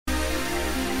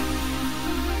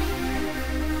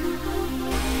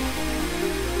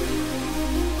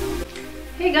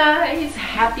Hey guys,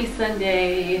 happy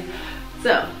Sunday.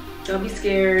 So don't be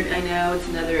scared. I know it's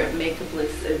another makeupless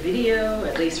video,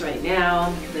 at least right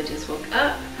now, because I just woke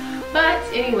up. But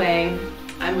anyway,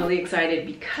 I'm really excited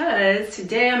because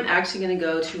today I'm actually going to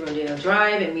go to Rodeo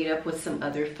Drive and meet up with some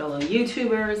other fellow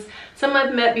YouTubers. Some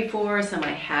I've met before, some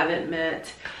I haven't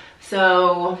met.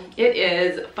 So it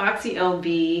is Foxy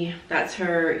LV. That's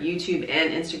her YouTube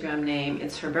and Instagram name.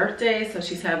 It's her birthday, so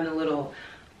she's having a little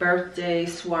birthday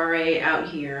soiree out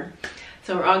here.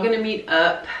 So we're all gonna meet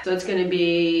up. So it's gonna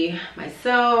be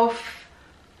myself,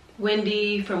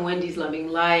 Wendy from Wendy's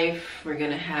Loving Life. We're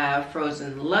gonna have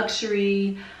Frozen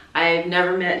Luxury. I've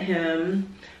never met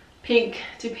him. Pink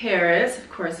to Paris. Of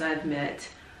course I've met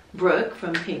Brooke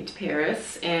from Pink to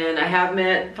Paris. And I have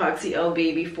met Foxy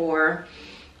LV before.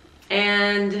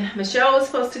 And Michelle was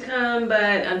supposed to come,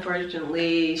 but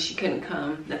unfortunately she couldn't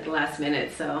come at the last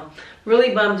minute. So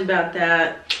really bummed about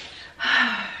that.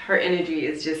 Her energy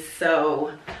is just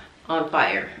so on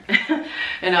fire.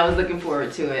 And I was looking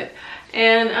forward to it.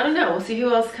 And I don't know, we'll see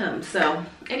who else comes. So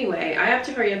anyway, I have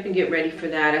to hurry up and get ready for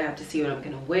that. I have to see what I'm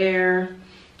gonna wear.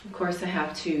 Of course I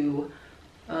have to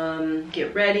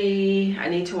get ready. I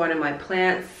need to water my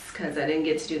plants because I didn't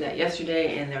get to do that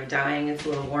yesterday and they're dying. It's a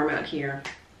little warm out here.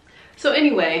 So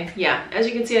anyway, yeah, as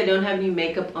you can see, I don't have any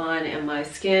makeup on and my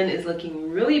skin is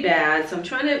looking really bad. So I'm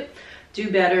trying to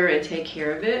do better and take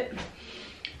care of it.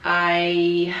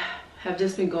 I have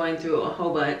just been going through a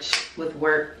whole bunch with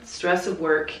work, stress of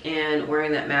work, and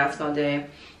wearing that mask all day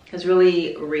has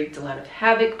really wreaked a lot of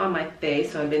havoc on my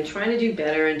face. So I've been trying to do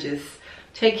better and just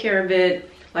take care of it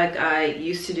like I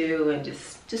used to do and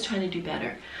just trying to do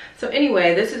better. So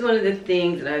anyway, this is one of the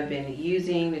things that I've been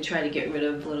using to try to get rid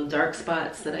of little dark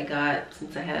spots that I got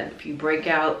since I had a few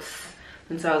breakouts,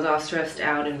 since I was all stressed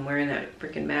out and wearing that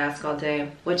freaking mask all day,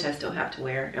 which I still have to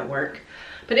wear at work.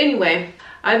 But anyway,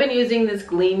 I've been using this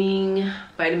Gleaming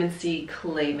Vitamin C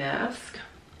Clay Mask.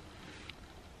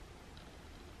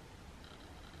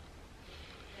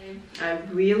 I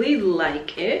really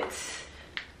like it.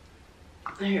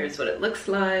 Here's what it looks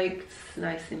like. It's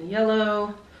nice and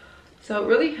yellow. So it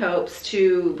really helps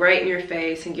to brighten your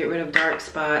face and get rid of dark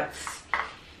spots.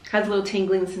 Has a little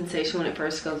tingling sensation when it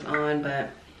first goes on, but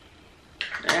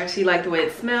I actually like the way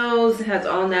it smells. It has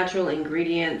all natural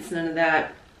ingredients, none of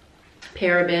that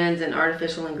parabens and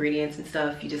artificial ingredients and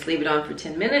stuff. You just leave it on for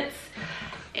 10 minutes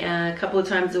and a couple of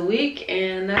times a week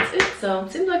and that's it. So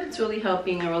it seems like it's really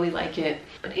helping. I really like it.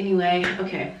 But anyway,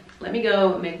 okay, let me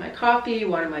go make my coffee,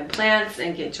 water my plants,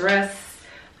 and get dressed.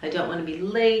 I don't want to be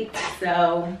late,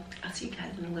 so I'll see you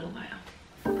guys in a little while.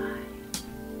 Bye.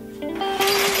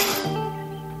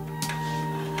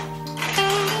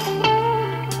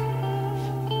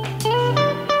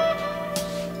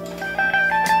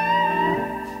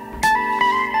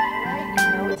 You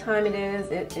know what time it is?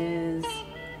 It is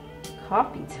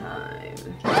coffee time.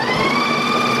 I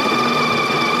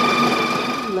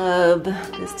love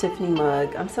this Tiffany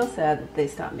mug. I'm so sad that they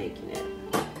stopped making it.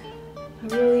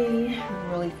 I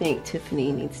really think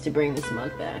Tiffany needs to bring this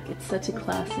mug back. It's such a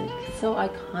classic, so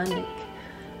iconic.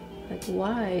 Like,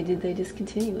 why did they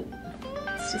discontinue it?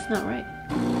 It's just not right.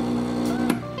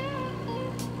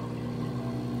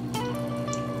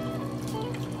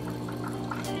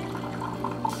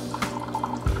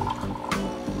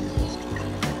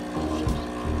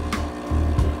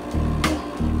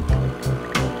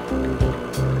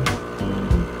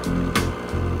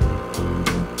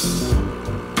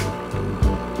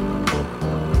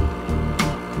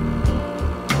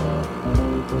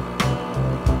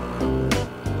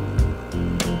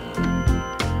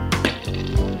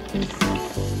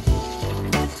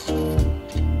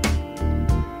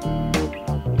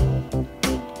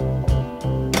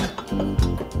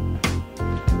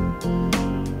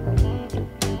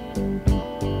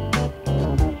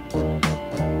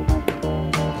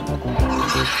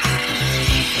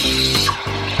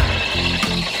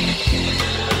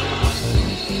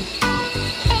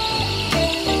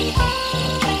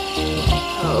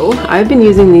 I've been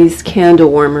using these candle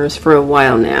warmers for a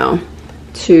while now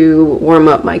to warm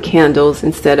up my candles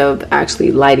instead of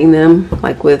actually lighting them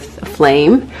like with a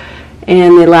flame,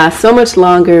 and they last so much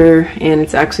longer and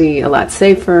it's actually a lot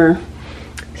safer.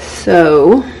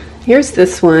 So here's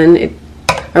this one.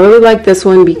 I really like this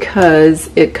one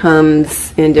because it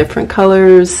comes in different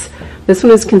colors. This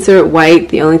one is considered white.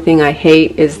 The only thing I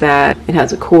hate is that it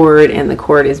has a cord and the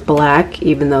cord is black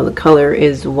even though the color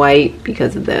is white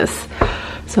because of this.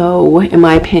 So in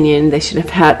my opinion, they should have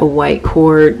had a white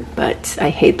cord, but I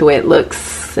hate the way it looks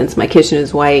since my kitchen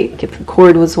is white. If the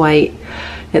cord was white,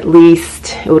 at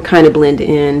least it would kind of blend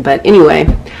in. But anyway,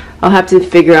 I'll have to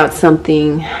figure out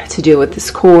something to do with this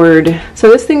cord. So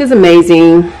this thing is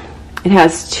amazing. It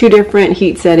has 2 different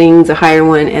heat settings, a higher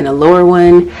one and a lower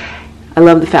one. I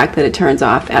love the fact that it turns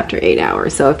off after 8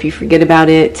 hours. So if you forget about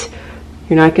it,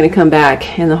 you're not going to come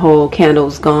back and the whole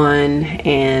candle's gone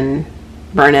and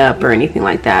burn up or anything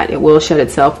like that. It will shut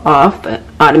itself off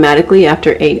automatically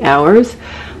after 8 hours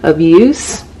of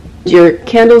use. Your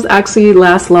candles actually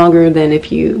last longer than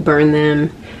if you burn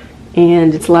them,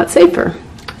 and it's a lot safer.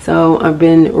 So I've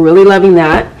been really loving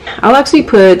that. I'll actually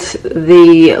put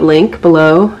the link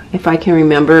below, if I can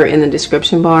remember, in the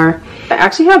description bar. I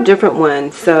actually have different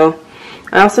ones, so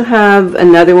I also have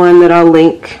another one that I'll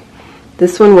link.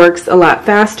 This one works a lot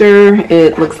faster.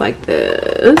 It looks like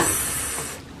this.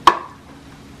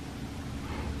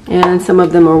 And some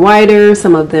of them are wider,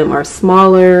 some of them are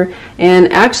smaller.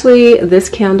 And actually, this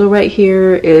candle right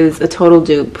here is a total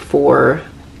dupe for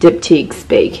Diptyque's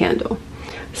Bay candle.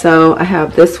 So I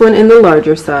have this one in the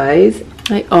larger size.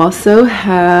 I also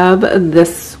have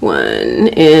this one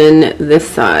in this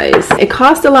size. It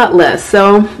costs a lot less,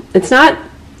 so it's not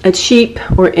a cheap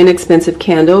or inexpensive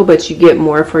candle, but you get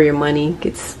more for your money. It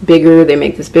gets bigger. They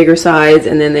make this bigger size,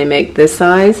 and then they make this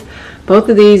size. Both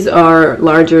of these are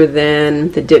larger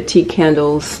than the Diptyque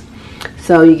candles,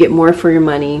 so you get more for your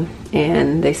money,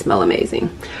 and they smell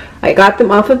amazing. I got them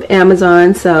off of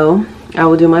Amazon, so I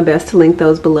will do my best to link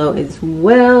those below as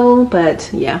well. But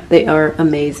yeah, they are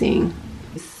amazing.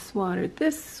 Just watered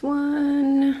this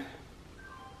one.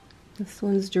 This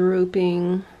one's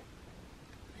drooping.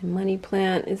 My money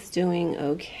plant is doing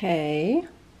okay.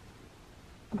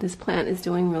 This plant is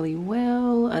doing really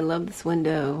well. I love this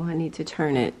window. I need to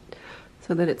turn it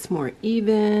so that it's more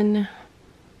even.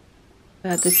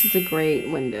 But this is a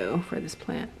great window for this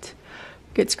plant.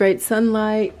 Gets great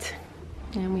sunlight.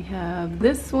 And we have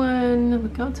this one.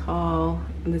 Look how tall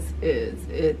this is.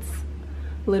 It's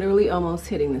literally almost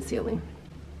hitting the ceiling.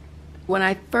 When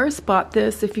I first bought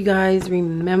this, if you guys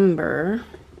remember,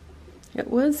 it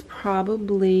was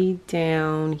probably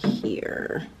down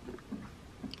here.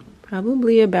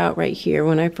 Probably about right here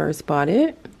when I first bought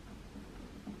it.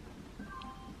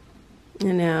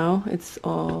 And now it's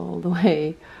all the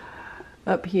way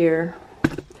up here.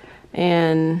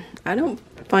 And I don't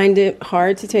find it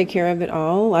hard to take care of it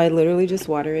all. I literally just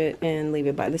water it and leave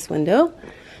it by this window.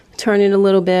 Turn it a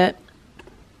little bit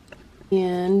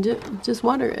and just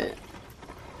water it.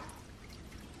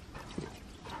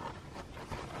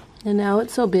 And now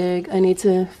it's so big, I need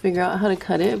to figure out how to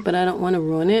cut it, but I don't want to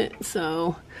ruin it,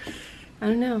 so I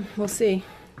don't know. We'll see.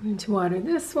 I need to water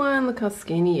this one. Look how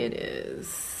skinny it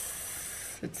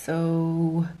is. It's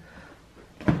so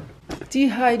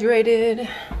dehydrated.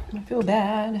 I feel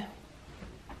bad.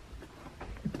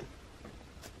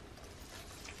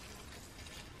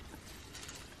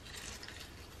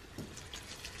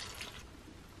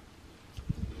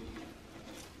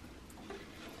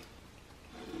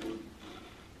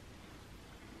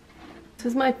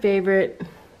 This is my favorite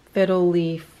fiddle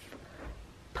leaf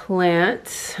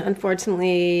plant.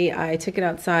 Unfortunately, I took it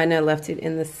outside and I left it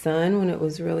in the sun when it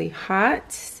was really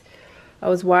hot. I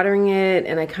was watering it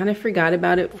and I kind of forgot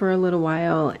about it for a little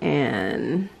while,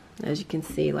 and as you can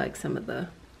see, like some of the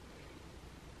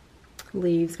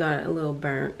leaves got a little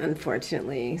burnt,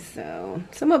 unfortunately. So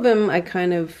some of them I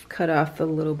kind of cut off the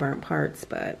little burnt parts,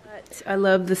 but I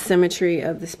love the symmetry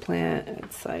of this plant.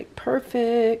 It's like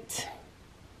perfect.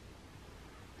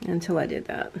 Until I did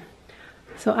that.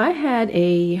 So I had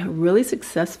a really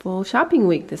successful shopping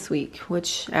week this week,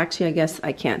 which actually I guess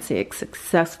I can't say it's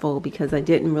successful because I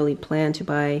didn't really plan to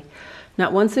buy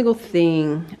not one single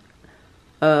thing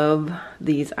of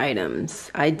these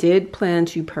items. I did plan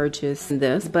to purchase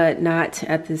this, but not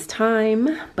at this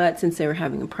time. But since they were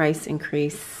having a price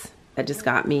increase, that just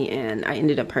got me, and I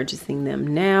ended up purchasing them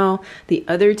now. The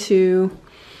other two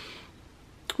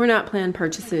were not planned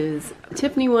purchases. The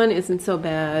Tiffany one isn't so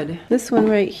bad. This one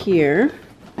right here,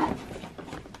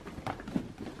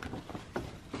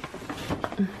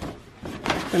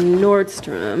 from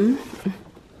Nordstrom,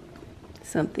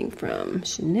 something from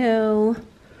Chanel.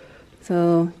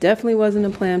 So definitely wasn't a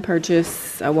planned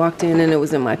purchase. I walked in and it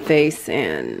was in my face,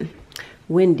 and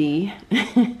Wendy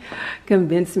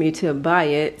convinced me to buy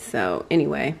it. So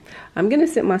anyway, I'm gonna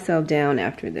sit myself down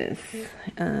after this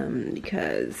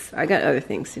because I got other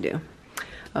things to do.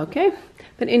 Okay,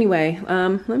 but anyway,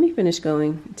 let me finish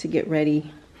going to get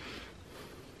ready.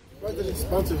 Why did it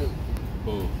sponsor him?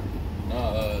 Who?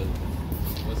 No,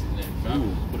 what's his name?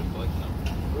 Travis put a collection on.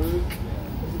 Really?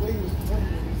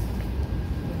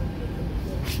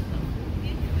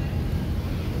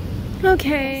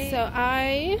 Okay, so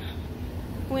I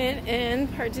went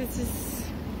and purchased this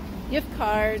gift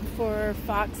card for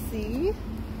Foxy.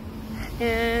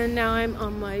 And now I'm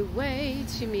on my way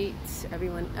to meet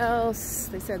everyone else.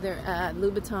 They said they're at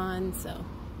Louboutin, so I'm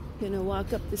gonna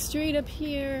walk up the street up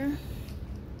here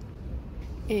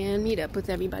and meet up with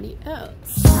everybody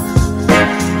else. I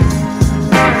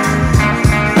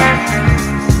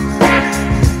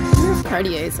wonder if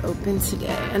Cartier is open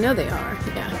today. I know they are,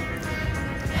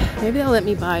 yeah. Maybe they'll let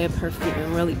me buy a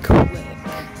perfume really quick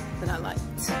that I liked.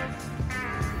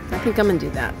 I think I'm gonna do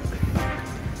that.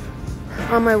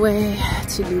 On my way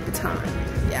to Louboutin,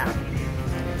 yeah.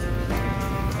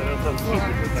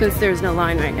 Since there's no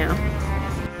line right now.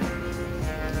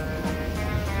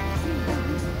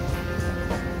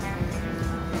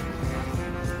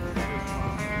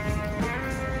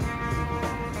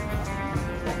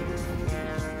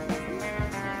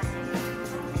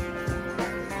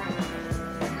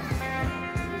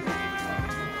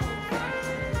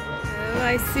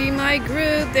 I see my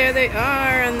group. There they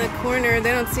are on the corner.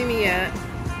 They don't see me yet.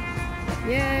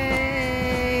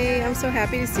 Yay! I'm so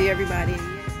happy to see everybody.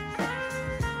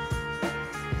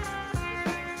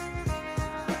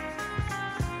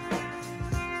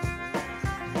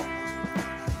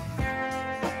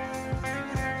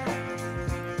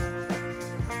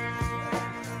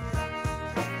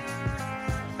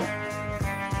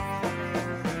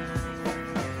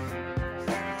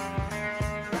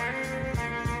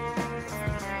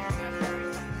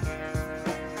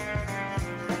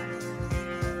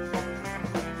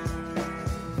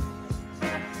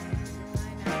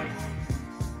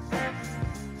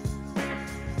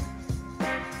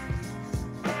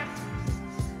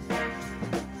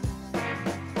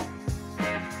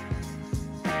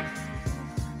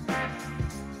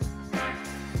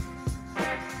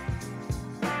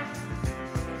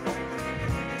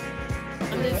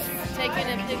 I'm just taking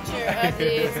a picture of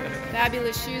these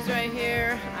fabulous shoes right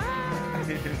here.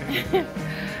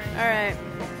 All right,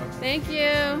 thank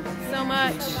you so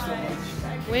much.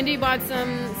 Wendy bought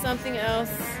something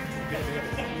else.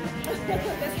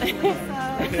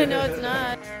 No, it's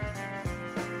not.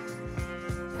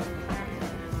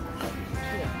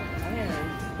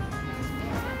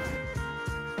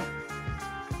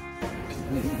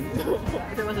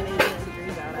 If it wasn't 89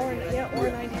 degrees out.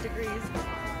 Or 90 degrees.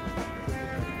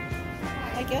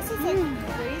 I guess it's like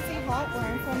crazy hot where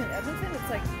I'm from in Edmonton. It's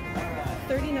like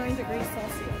 39 degrees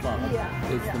Celsius.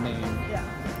 Yeah. It's the main. Yeah.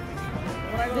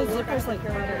 The zipper's like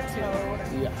harder too.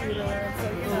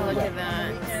 Yeah. Oh, look at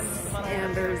that.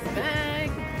 Amber's bag.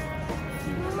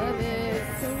 Love it.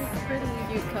 So pretty.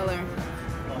 Cute color.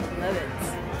 Love it.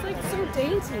 It's like so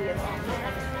dainty.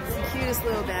 It's the cutest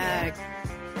little bag.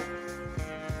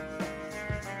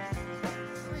 Oh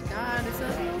my god, it's a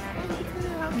little funky.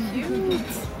 How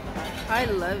cute. I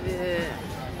love it.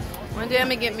 One day I'm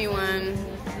gonna get me one.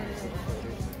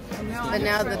 But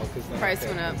now the price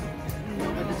went up.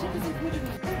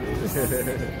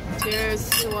 Cheers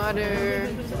to water.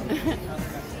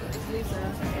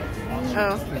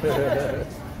 Oh.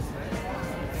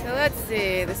 So let's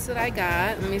see. This is what I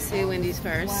got. Let me see Wendy's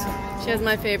first. She has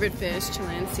my favorite fish,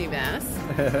 Chilean sea bass.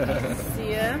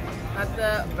 Sia got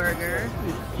the burger.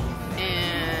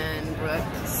 And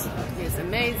Brooks is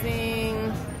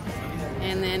amazing.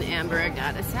 And then Amber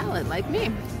got a salad like me.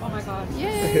 Oh my god.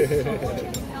 Yay!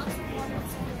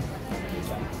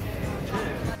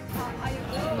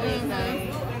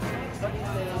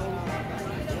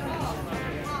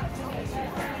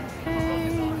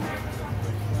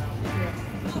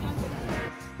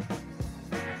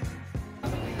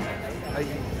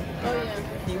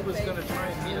 He was going to try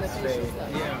and meet us today.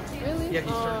 Yeah. Really? Yeah,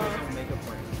 he's trying to make some makeup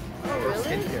for him. Oh, really?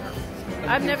 Skincare.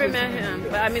 I've never met him,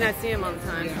 but I mean, I see him all the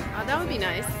time. Oh, that would be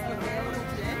nice.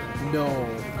 No.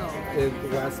 At the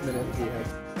last minute he had.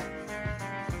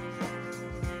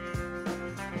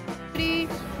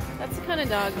 That's the kind of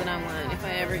dog that I want if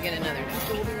I ever get another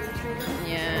dog.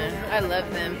 Yeah, I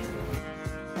love them.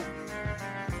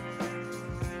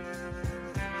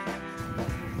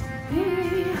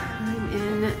 Hey, I'm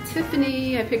in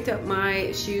Tiffany. I picked up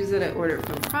my shoes that I ordered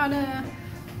from Prada.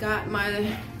 Got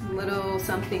my little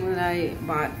something that I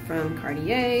bought from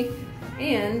Cartier.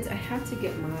 And I have to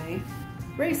get my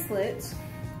bracelet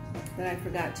that I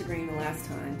forgot to bring the last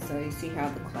time. So you see how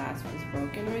the clasp was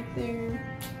broken right there?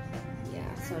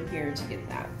 Yeah, so I'm here to get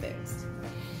that fixed.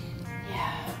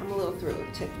 Yeah, I'm a little through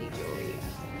with Tiffany jewelry.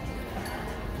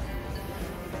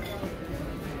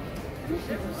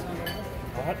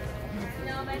 What?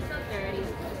 No, but it's so dirty.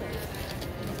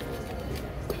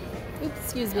 Oops,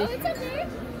 excuse me. Oh, it's okay.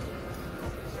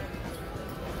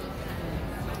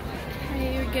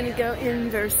 Okay, we're gonna go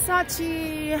in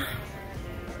Versace.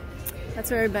 That's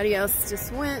where everybody else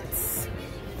just went.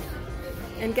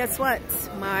 And guess what?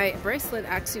 My bracelet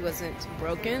actually wasn't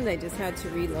broken. They just had to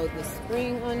reload the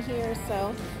spring on here.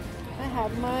 So I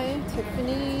have my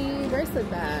Tiffany bracelet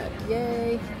back.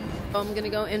 Yay. I'm gonna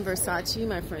go in Versace.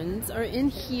 My friends are in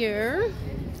here.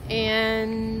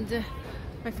 And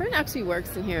my friend actually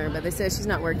works in here, but they said she's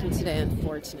not working today,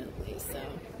 unfortunately. So,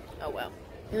 oh well.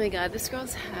 Oh my god, this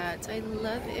girl's hat. I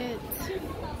love it.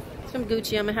 It's from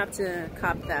Gucci. I'm gonna have to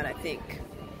cop that, I think.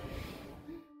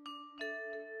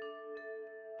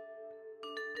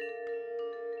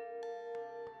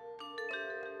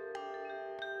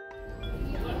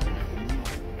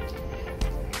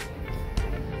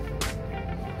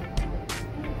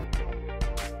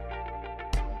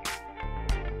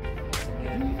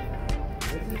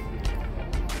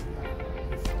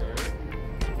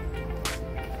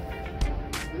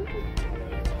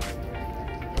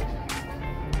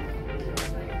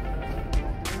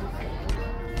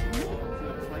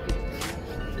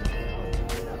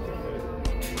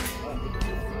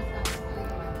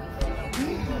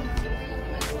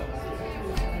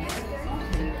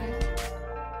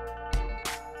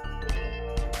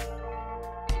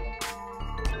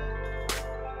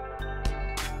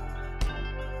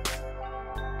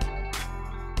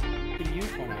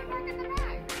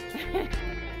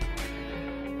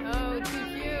 Oh, too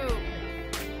cute.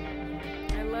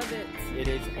 I love it. It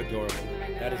is adorable.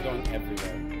 That is going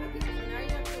everywhere. Now you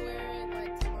have to wear it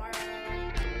like tomorrow.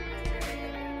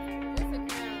 It's a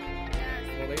crown. Yes.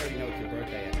 Well, they already know it's your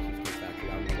birthday at Cheesecake Factory.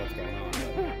 I don't know what's going on.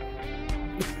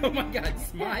 But... oh my god,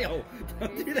 smile!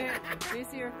 Don't do that! Do you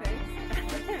see her face?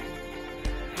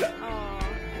 Aww.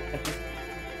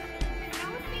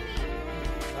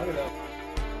 I don't know.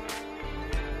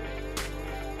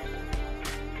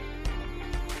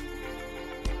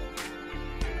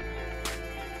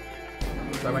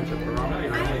 So I went to Toronto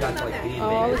and I only got to like B&B.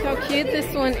 Oh, look how cute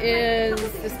this one is.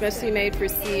 Especially made for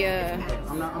Sia.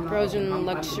 Frozen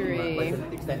luxury. Like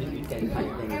an extended weekend type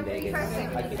thing in Vegas.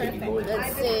 I think it'd be more.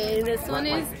 Let's see. This one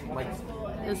is...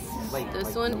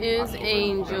 This one is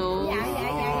Angel.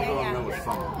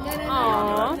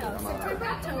 Aww.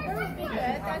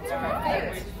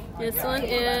 This one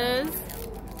is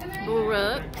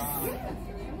Brooks.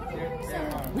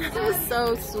 This is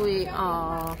so sweet.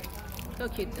 Aww. So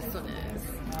cute this one is.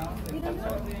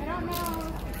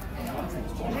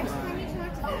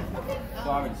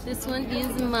 This one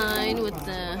is mine with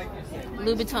the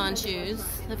Louboutin shoes,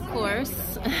 of course.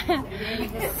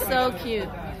 So cute.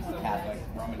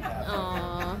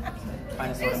 Aww.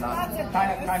 Kind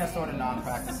of sort of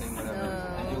non-practicing,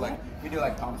 whatever. We do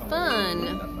like Tom. Fun.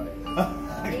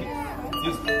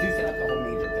 You set up the whole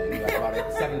major thing. You brought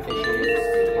it 7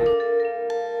 fishes.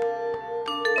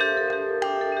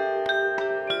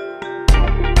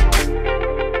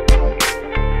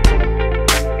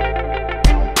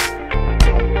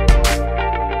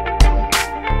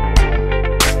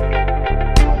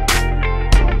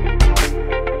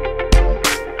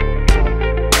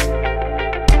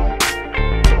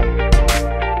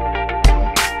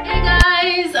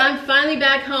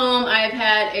 Back home. I've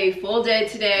had a full day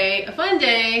today, a fun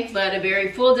day, but a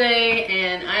very full day,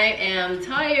 and I am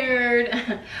tired.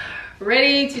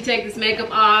 Ready to take this makeup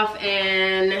off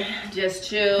and just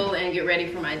chill and get ready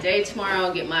for my day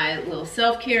tomorrow, get my little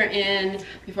self-care in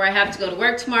before I have to go to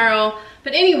work tomorrow.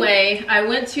 But anyway, I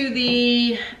went to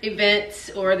the event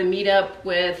or the meetup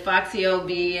with Foxy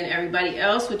LV and everybody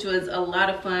else, which was a lot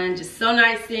of fun. Just so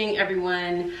nice seeing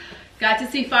everyone. Got to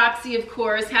see Foxy, of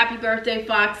course. Happy birthday,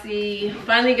 Foxy.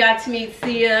 Finally got to meet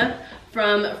Sia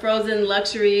from Frozen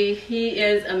Luxury. He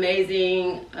is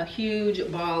amazing. A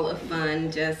huge ball of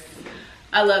fun. Just,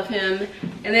 I love him.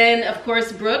 And then, of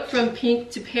course, Brooke from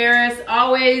Pink to Paris.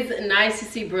 Always nice to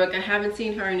see Brooke. I haven't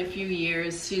seen her in a few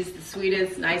years. She's the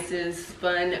sweetest, nicest,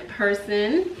 fun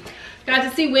person. Got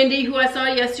to see Wendy, who I saw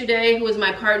yesterday, who was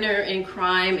my partner in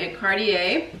crime at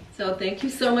Cartier. So thank you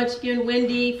so much again,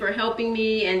 Wendy, for helping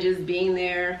me and just being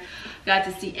there. Got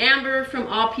to see Amber from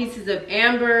All Pieces of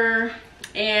Amber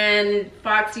and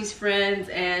Foxy's friends,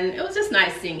 and it was just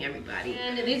nice seeing everybody.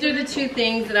 And these are the two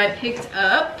things that I picked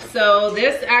up. So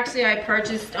this actually I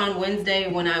purchased on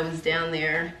Wednesday when I was down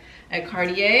there at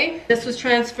Cartier. This was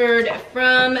transferred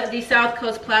from the South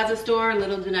Coast Plaza store.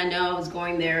 Little did I know I was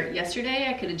going there yesterday.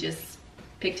 I could have just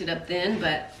picked it up then,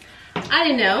 but I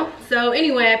didn't know. So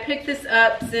anyway, I picked this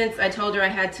up since I told her I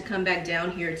had to come back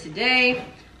down here today.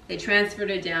 They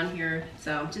transferred it down here,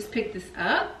 so just picked this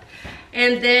up.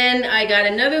 And then I got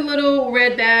another little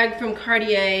red bag from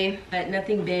Cartier, but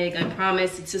nothing big, I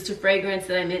promise. It's just a fragrance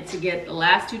that I meant to get the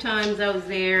last 2 times I was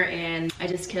there, and I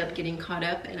just kept getting caught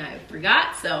up and I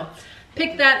forgot. So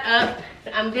picked that up.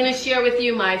 I'm gonna share with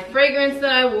you my fragrance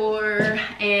that I wore,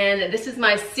 and this is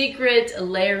my secret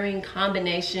layering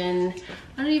combination.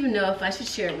 I don't even know if I should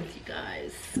share it with you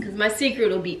guys, because my secret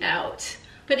will be out.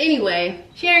 But anyway,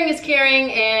 sharing is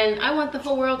caring, and I want the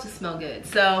whole world to smell good.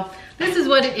 So this is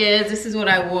what it is. This is what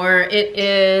I wore. It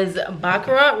is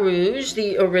Baccarat Rouge,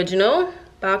 the original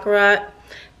Baccarat,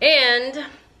 and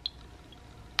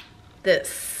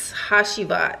this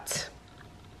Hacivat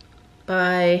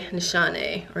by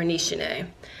Nishane or Nishane.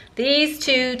 These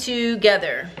two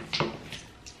together.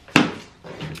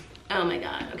 Oh my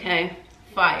God, okay.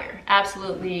 Fire,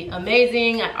 absolutely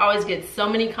amazing. I always get so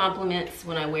many compliments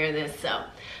when I wear this, so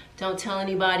don't tell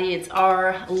anybody, it's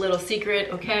our little secret,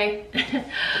 okay?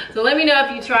 So let me know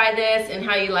if you try this and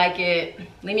how you like it.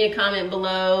 Leave me a comment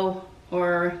below,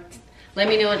 or let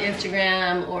me know on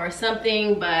Instagram or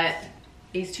something, but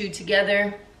these two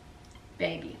together,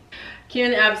 baby.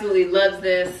 Kieran absolutely loves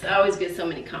this. I always get so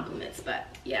many compliments, but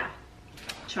yeah,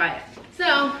 try it.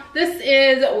 So this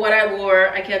is what I wore.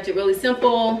 I kept it really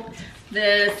simple.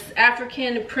 This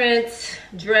African print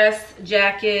dress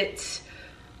jacket.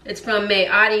 It's from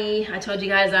Meetup. I told you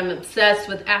guys I'm obsessed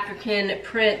with African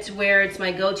print wear. It's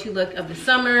my go-to look of the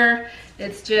summer.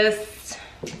 It's just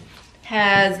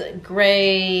has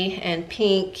gray and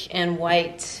pink and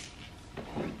white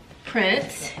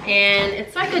print, and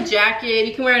it's like a jacket.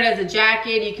 You can wear it as a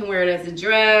jacket, you can wear it as a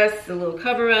dress, a little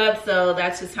cover up. So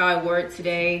that's just how I wore it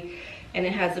today. And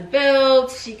it has a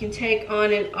belt you can take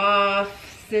on and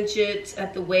off, cinch it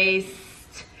at the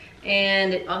waist,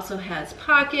 and it also has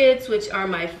pockets, which are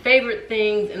my favorite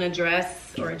things in a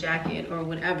dress or a jacket or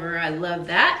whatever. I love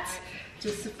that.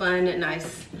 Just a fun,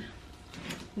 nice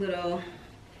little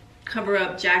cover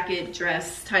up jacket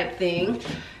dress type thing.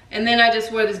 And then I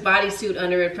just wore this bodysuit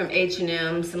under it from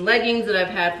H&M, some leggings that I've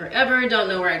had forever, don't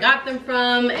know where I got them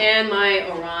from, and my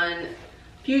Oran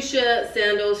fuchsia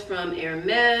sandals from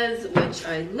Hermes, which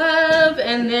I love.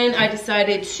 And then I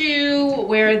decided to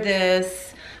wear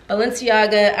this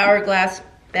Balenciaga hourglass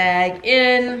bag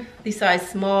in the size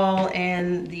small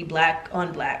and the black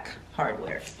on black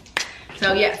hardware.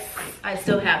 So yes, I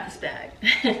still have this bag.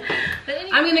 But anyway,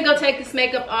 I'm gonna go take this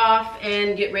makeup off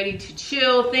and get ready to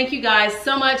chill. Thank you guys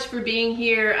so much for being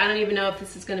here. I don't even know if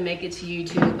this is gonna make it to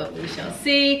YouTube, but we shall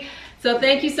see. So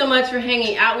thank you so much for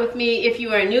hanging out with me. If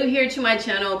you are new here to my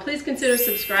channel, please consider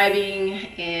subscribing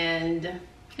and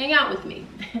hang out with me.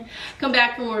 Come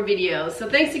back for more videos. So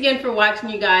thanks again for watching,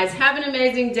 you guys. Have an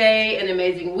amazing day, an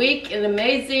amazing week, an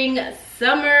amazing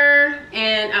summer,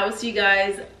 and I will see you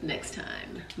guys next time.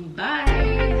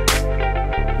 Bye.